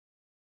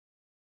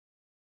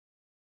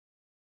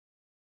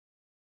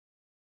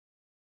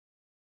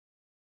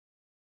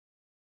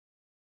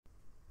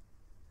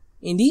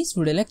In this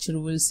video lecture,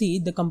 we will see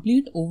the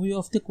complete overview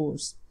of the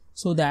course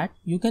so that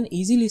you can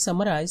easily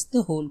summarize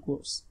the whole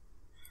course.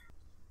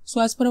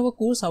 So as per our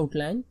course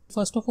outline,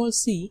 first of all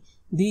see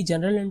the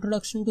general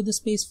introduction to the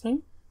space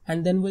frame,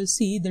 and then we'll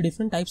see the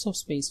different types of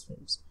space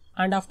frames.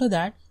 And after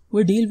that,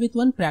 we deal with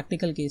one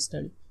practical case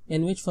study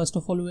in which first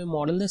of all we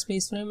model the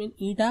space frame in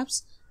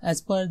ETABS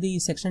as per the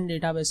section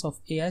database of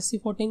AISC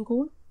 14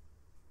 code,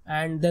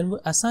 and then we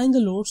assign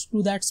the loads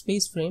to that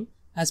space frame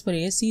as per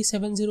ASCE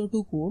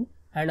 702 code,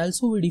 and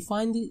also we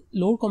define the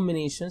load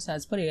combinations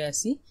as per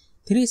ASCE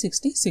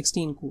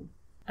 360-16 code.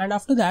 And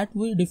after that,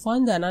 we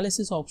define the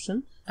analysis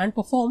option and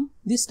perform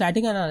the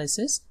static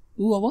analysis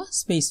to our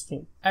space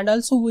frame, and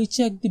also we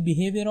check the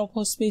behavior of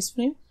our space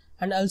frame,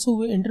 and also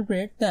we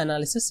interpret the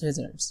analysis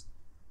results.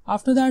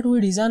 After that, we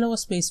design our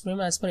space frame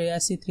as per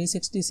ASCE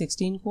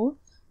 360-16 code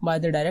by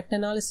the direct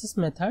analysis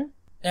method,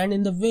 and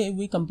in the way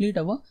we complete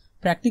our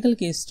practical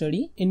case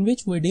study in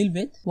which we deal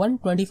with one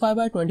 25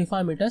 by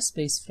 25 meter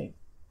space frame.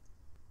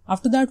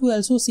 After that, we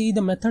also see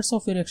the methods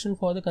of erection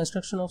for the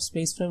construction of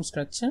space frame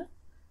structure,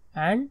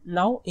 and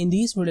now in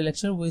this video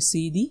lecture we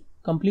see the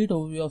complete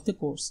overview of the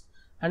course,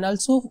 and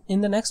also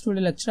in the next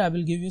video lecture I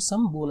will give you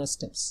some bonus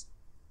tips.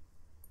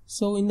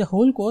 So in the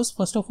whole course,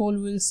 first of all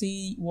we will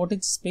see what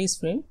is space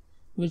frame,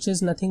 which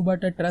is nothing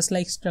but a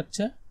truss-like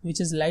structure which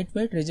is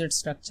lightweight rigid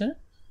structure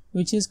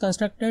which is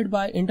constructed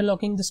by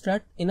interlocking the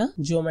strut in a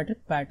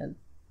geometric pattern.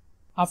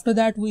 After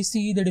that, we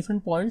see the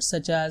different points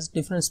such as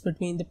difference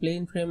between the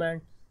plane frame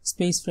and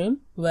space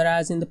frame,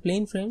 whereas in the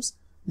plane frames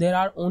there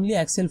are only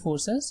axial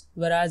forces,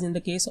 whereas in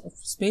the case of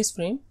space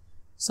frame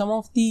some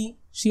of the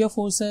shear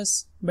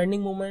forces,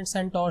 bending moments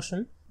and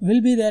torsion will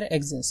be there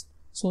exist.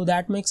 So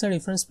that makes a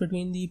difference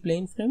between the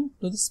plane frame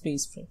to the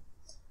space frame.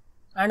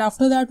 And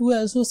after that, we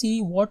also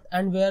see what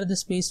and where the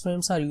space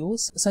frames are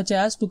used, such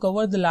as to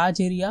cover the large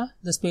area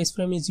the space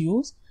frame is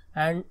used,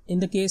 and in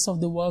the case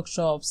of the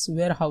workshops,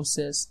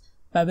 warehouses,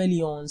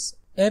 pavilions,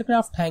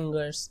 aircraft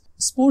hangars,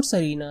 sports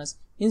arenas,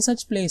 in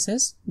such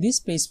places these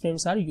space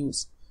frames are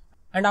used.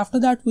 And after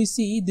that, we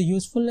see the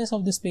usefulness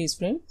of the space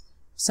frame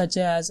such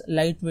as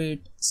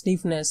lightweight,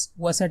 stiffness,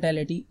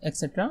 versatility,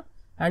 etc.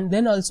 And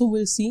then also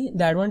we'll see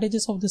the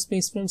advantages of the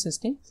space frame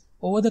system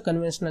over the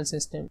conventional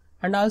system,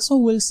 and also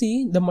we'll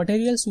see the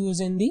materials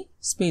used in the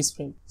space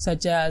frame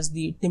such as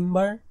the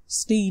timber,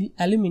 steel,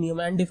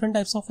 aluminium and different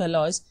types of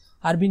alloys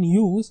are being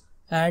used,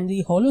 and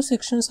the hollow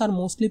sections are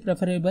mostly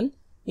preferable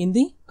in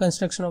the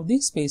construction of the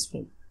space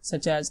frame,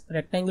 such as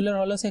rectangular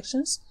hollow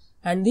sections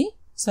and the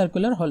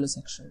circular hollow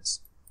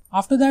sections.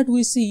 After that,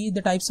 we see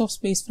the types of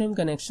space frame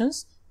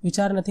connections, which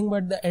are nothing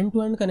but the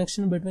end-to-end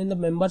connection between the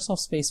members of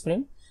space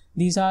frame.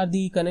 These are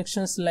the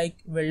connections like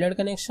welded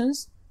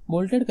connections,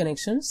 bolted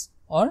connections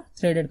or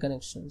threaded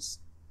connections.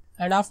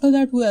 And after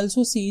that, we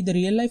also see the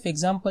real life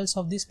examples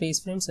of the space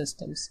frame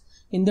systems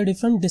in the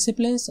different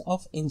disciplines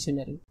of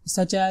engineering,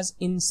 such as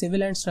in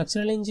civil and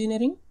structural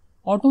engineering,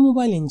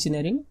 automobile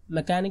engineering,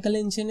 mechanical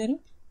engineering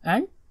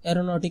and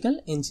aeronautical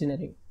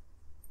engineering.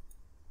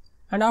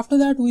 And after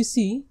that, we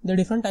see the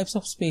different types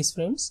of space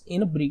frames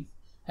in a brief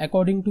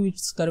according to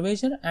its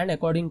curvature and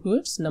according to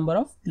its number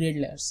of grid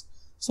layers.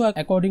 So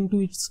according to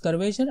its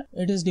curvature,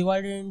 it is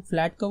divided in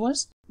flat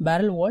covers,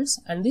 barrel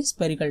vaults and the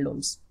spherical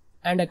domes.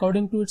 And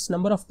according to its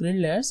number of grid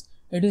layers,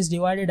 it is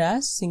divided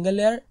as single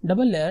layer,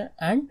 double layer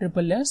and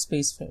triple layer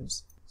space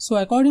frames. So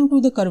according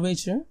to the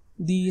curvature,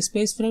 the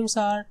space frames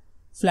are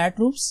flat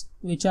roofs,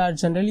 which are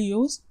generally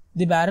used,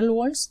 the barrel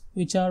vaults,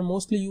 which are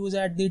mostly used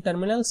at the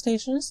terminal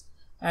stations,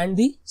 and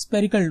the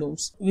spherical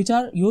domes, which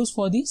are used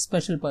for the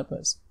special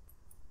purpose.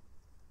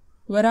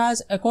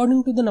 Whereas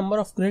according to the number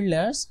of grid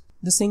layers,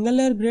 the single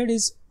layer grid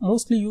is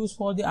mostly used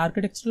for the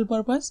architectural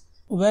purpose,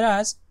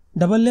 whereas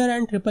double layer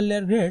and triple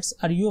layer grids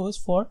are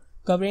used for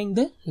covering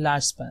the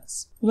large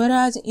spans.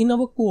 Whereas in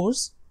our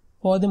course,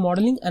 for the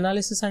modeling,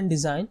 analysis and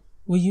design,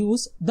 we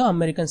use the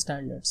American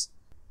standards.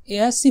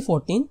 ASCE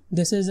 14,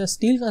 this is a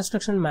steel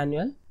construction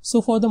manual.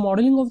 So for the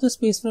modeling of the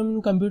space frame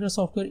in computer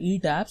software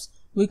ETABS,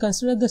 we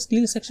consider the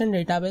steel section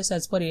database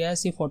as per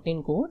AISC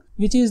 14 code,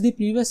 which is the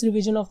previous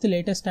revision of the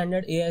latest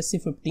standard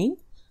AISC 15.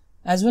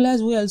 As well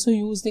as we also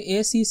use the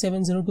ASCE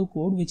 702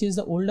 code, which is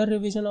the older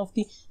revision of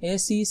the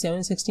ASCE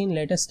 716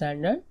 latest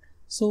standard.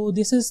 So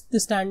this is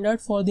the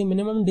standard for the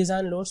minimum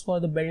design loads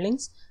for the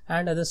buildings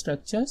and other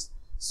structures.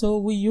 So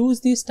we use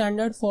this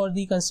standard for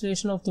the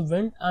consideration of the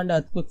wind and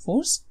earthquake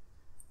force.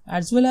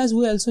 As well as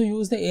we also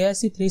use the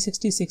ASCE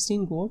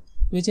 360-16 code,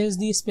 which is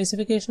the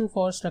specification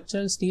for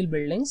structural steel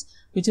buildings,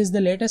 which is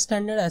the latest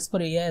standard as per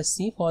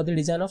AISC for the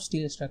design of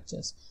steel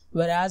structures.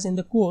 Whereas in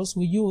the course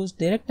we use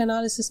direct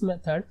analysis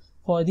method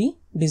for the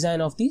design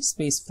of the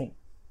space frame.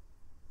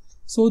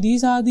 So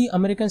these are the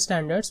American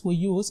standards we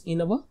use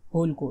in our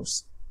whole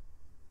course.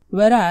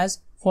 Whereas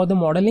for the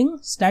modeling,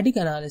 static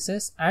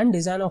analysis and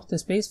design of the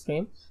space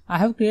frame, I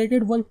have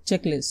created one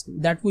checklist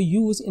that we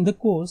use in the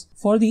course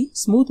for the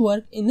smooth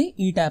work in the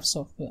ETABS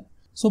software.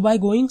 So by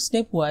going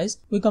stepwise,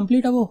 we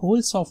complete our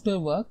whole software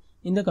work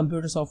in the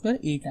computer software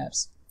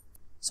ETABS.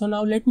 So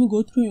now let me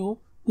go through you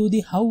to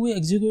the how we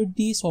execute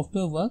the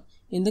software work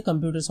in the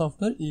computer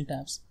software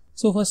ETABS.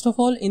 So first of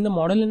all, in the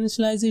model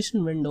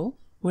initialization window,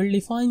 we'll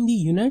define the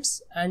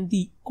units and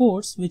the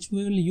codes which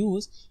we will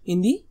use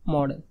in the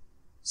model.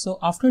 So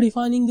after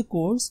defining the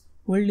codes,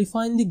 we'll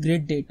define the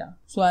grid data.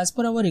 So as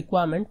per our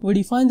requirement, we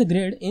define the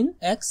grid in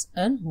X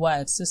and Y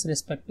axis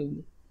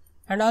respectively.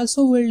 And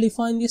also we'll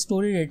define the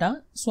story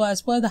data. So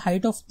as per the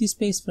height of the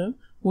space frame,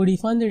 we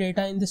define the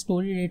data in the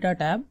story data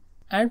tab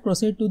and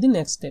proceed to the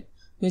next step,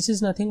 which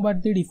is nothing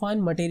but the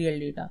define material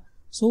data.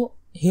 So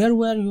here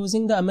we are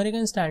using the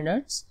American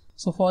standards.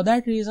 So for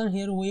that reason,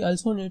 here we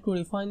also need to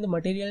define the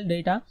material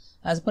data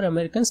as per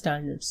American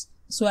standards.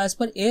 So as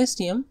per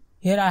ASTM,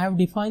 here I have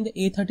defined the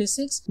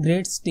A36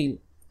 grade steel.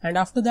 And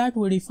after that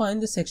we define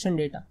the section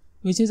data,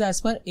 which is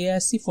as per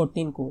ASCE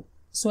 14 code.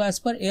 So as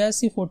per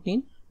ASCE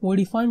 14, we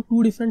define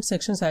two different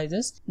section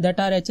sizes that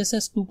are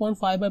HSS 2.5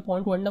 by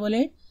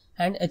 0.188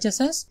 and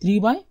HSS 3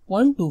 by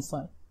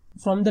 0.25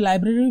 from the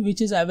library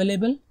which is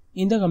available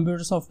in the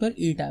computer software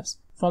ETABS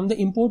from the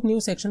import new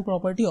section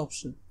property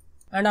option.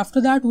 And after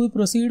that we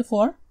proceed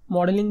for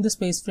modeling the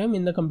space frame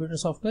in the computer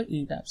software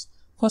ETABS.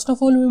 First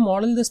of all, we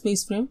model the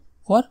space frame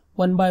for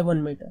 1 by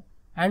 1 meter.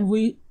 And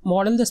we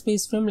model the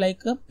space frame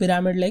like a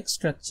pyramid like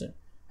structure.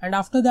 And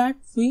after that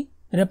we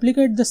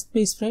replicate the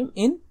space frame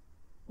in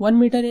 1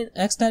 meter in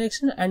X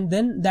direction, and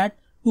then that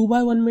 2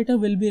 by 1 meter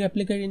will be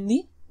replicated in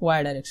the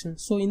Y direction.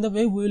 So in the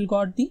way we will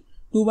got the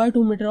 2 by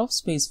 2 meter of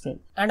space frame.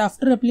 And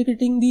after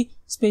replicating the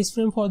space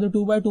frame for the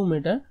 2 by 2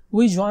 meter,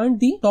 we join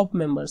the top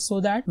members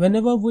so that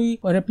whenever we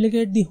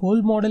replicate the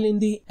whole model in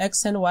the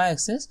X and Y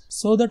axis,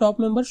 so the top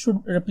member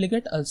should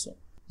replicate also.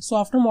 So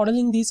after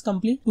modeling these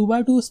complete 2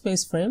 by 2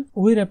 space frame,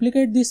 we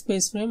replicate this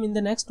space frame in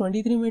the next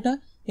 23 meter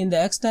in the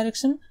X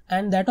direction,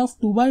 and that of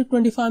 2 by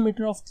 25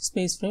 meter of the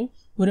space frame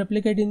we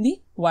replicate in the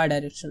Y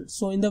direction.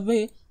 So in the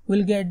way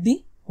we'll get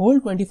the whole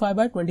 25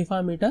 by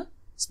 25 meter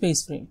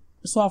space frame.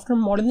 So after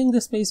modeling the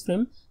space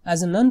frame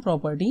as a none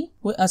property,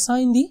 we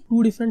assign the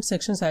two different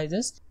section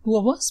sizes to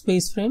our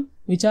space frame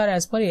which are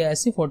as per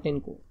AISC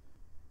 14 code.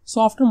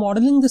 So after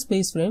modeling the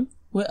space frame,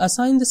 we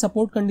assign the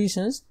support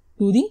conditions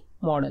to the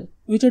model,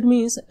 which it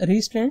means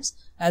restraints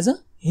as a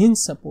hinge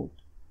support.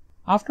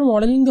 After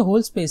modeling the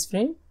whole space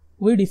frame,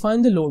 we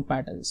define the load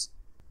patterns.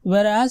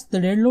 Whereas the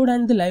dead load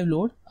and the live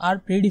load are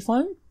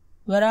predefined,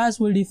 whereas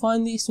we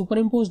define the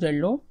superimposed dead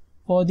load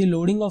for the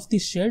loading of the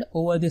shed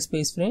over the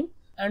space frame,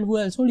 and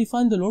we also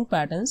define the load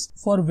patterns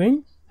for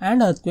wind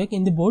and earthquake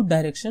in the both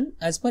direction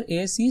as per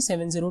ASCE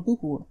 702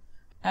 code.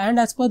 And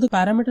as per the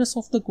parameters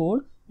of the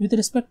code with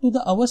respect to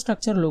the our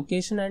structure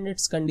location and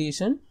its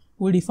condition,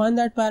 we define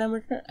that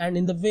parameter, and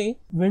in the way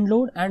wind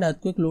load and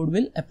earthquake load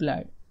will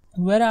applied.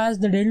 Whereas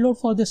the dead load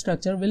for the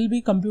structure will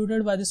be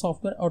computed by the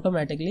software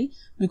automatically,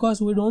 because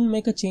we don't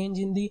make a change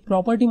in the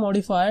property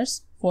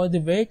modifiers for the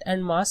weight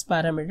and mass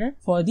parameter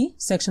for the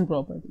section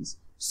properties.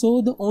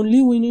 So the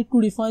only we need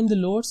to define the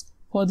loads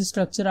for the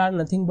structure are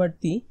nothing but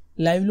the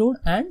live load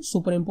and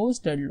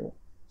superimposed dead load.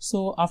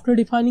 So after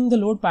defining the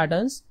load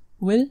patterns,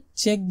 we'll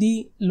check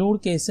the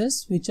load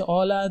cases which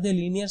all are the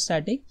linear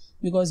static,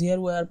 because here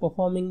we are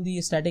performing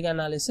the static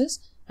analysis,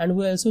 and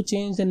we also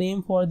change the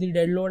name for the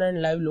dead load and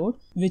live load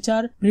which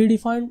are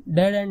predefined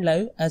dead and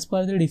live as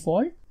per the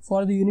default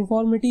for the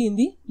uniformity in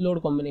the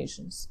load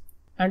combinations.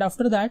 And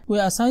after that we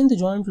assign the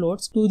joint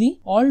loads to the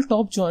all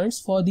top joints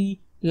for the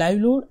live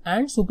load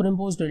and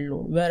superimposed dead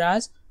load,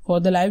 whereas for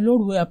the live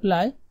load we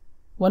apply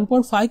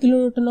 1.5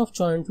 kN of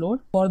joint load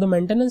for the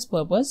maintenance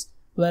purpose,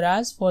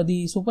 whereas for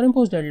the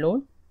superimposed dead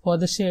load for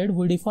the shade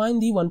we define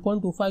the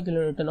 1.25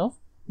 kN of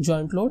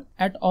joint load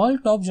at all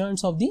top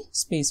joints of the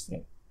space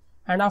frame.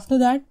 And after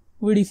that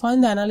we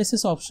define the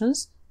analysis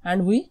options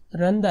and we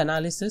run the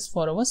analysis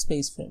for our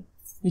space frame,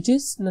 which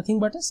is nothing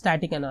but a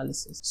static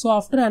analysis. So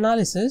after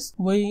analysis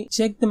we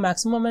check the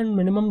maximum and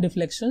minimum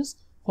deflections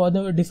for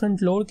the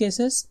different load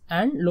cases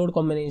and load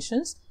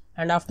combinations,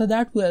 and after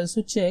that we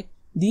also check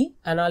the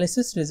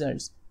analysis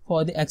results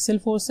for the axial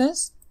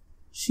forces,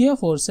 shear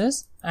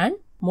forces and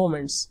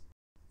moments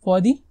for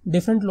the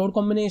different load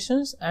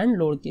combinations and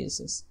load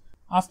cases.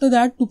 After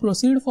that, to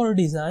proceed for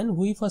design,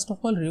 we first of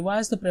all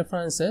revise the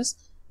preferences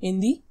in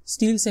the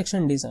steel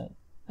section design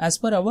as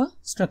per our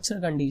structure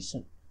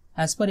condition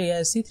as per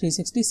AISC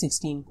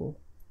 36016 code.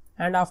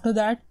 And after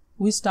that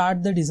we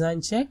start the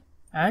design check,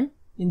 and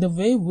in the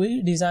way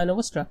we design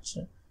our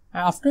structure.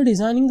 After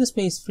designing the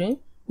space frame,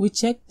 we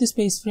check the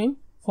space frame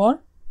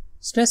for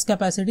stress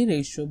capacity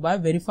ratio by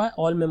verify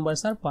all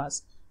members are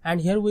passed,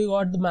 and here we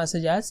got the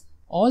message as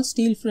all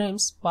steel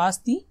frames pass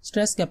the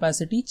stress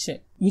capacity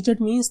check, which it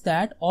means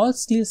that all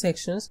steel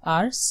sections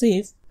are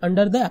safe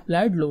under the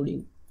applied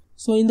loading.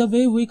 So in the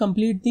way we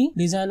complete the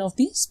design of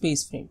the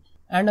space frame,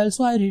 and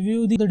also I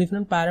review the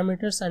different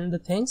parameters and the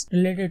things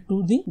related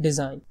to the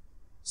design.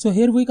 So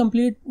here we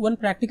complete one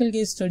practical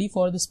case study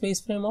for the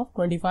space frame of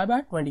 25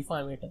 by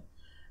 25 meter.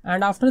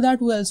 And after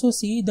that we also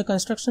see the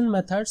construction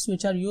methods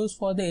which are used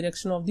for the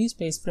erection of the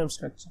space frame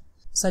structure,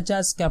 such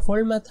as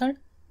scaffold method,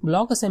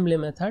 block assembly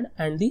method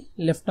and the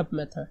lift up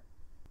method.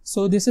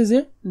 So this is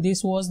it.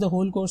 This was the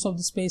whole course of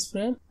the space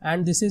frame,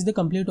 and this is the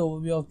complete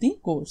overview of the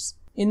course.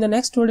 In the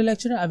next tutorial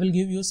lecture, I will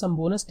give you some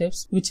bonus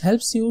tips which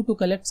helps you to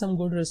collect some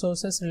good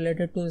resources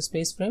related to the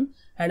space frame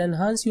and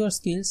enhance your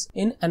skills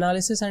in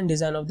analysis and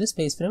design of the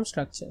space frame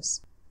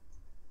structures.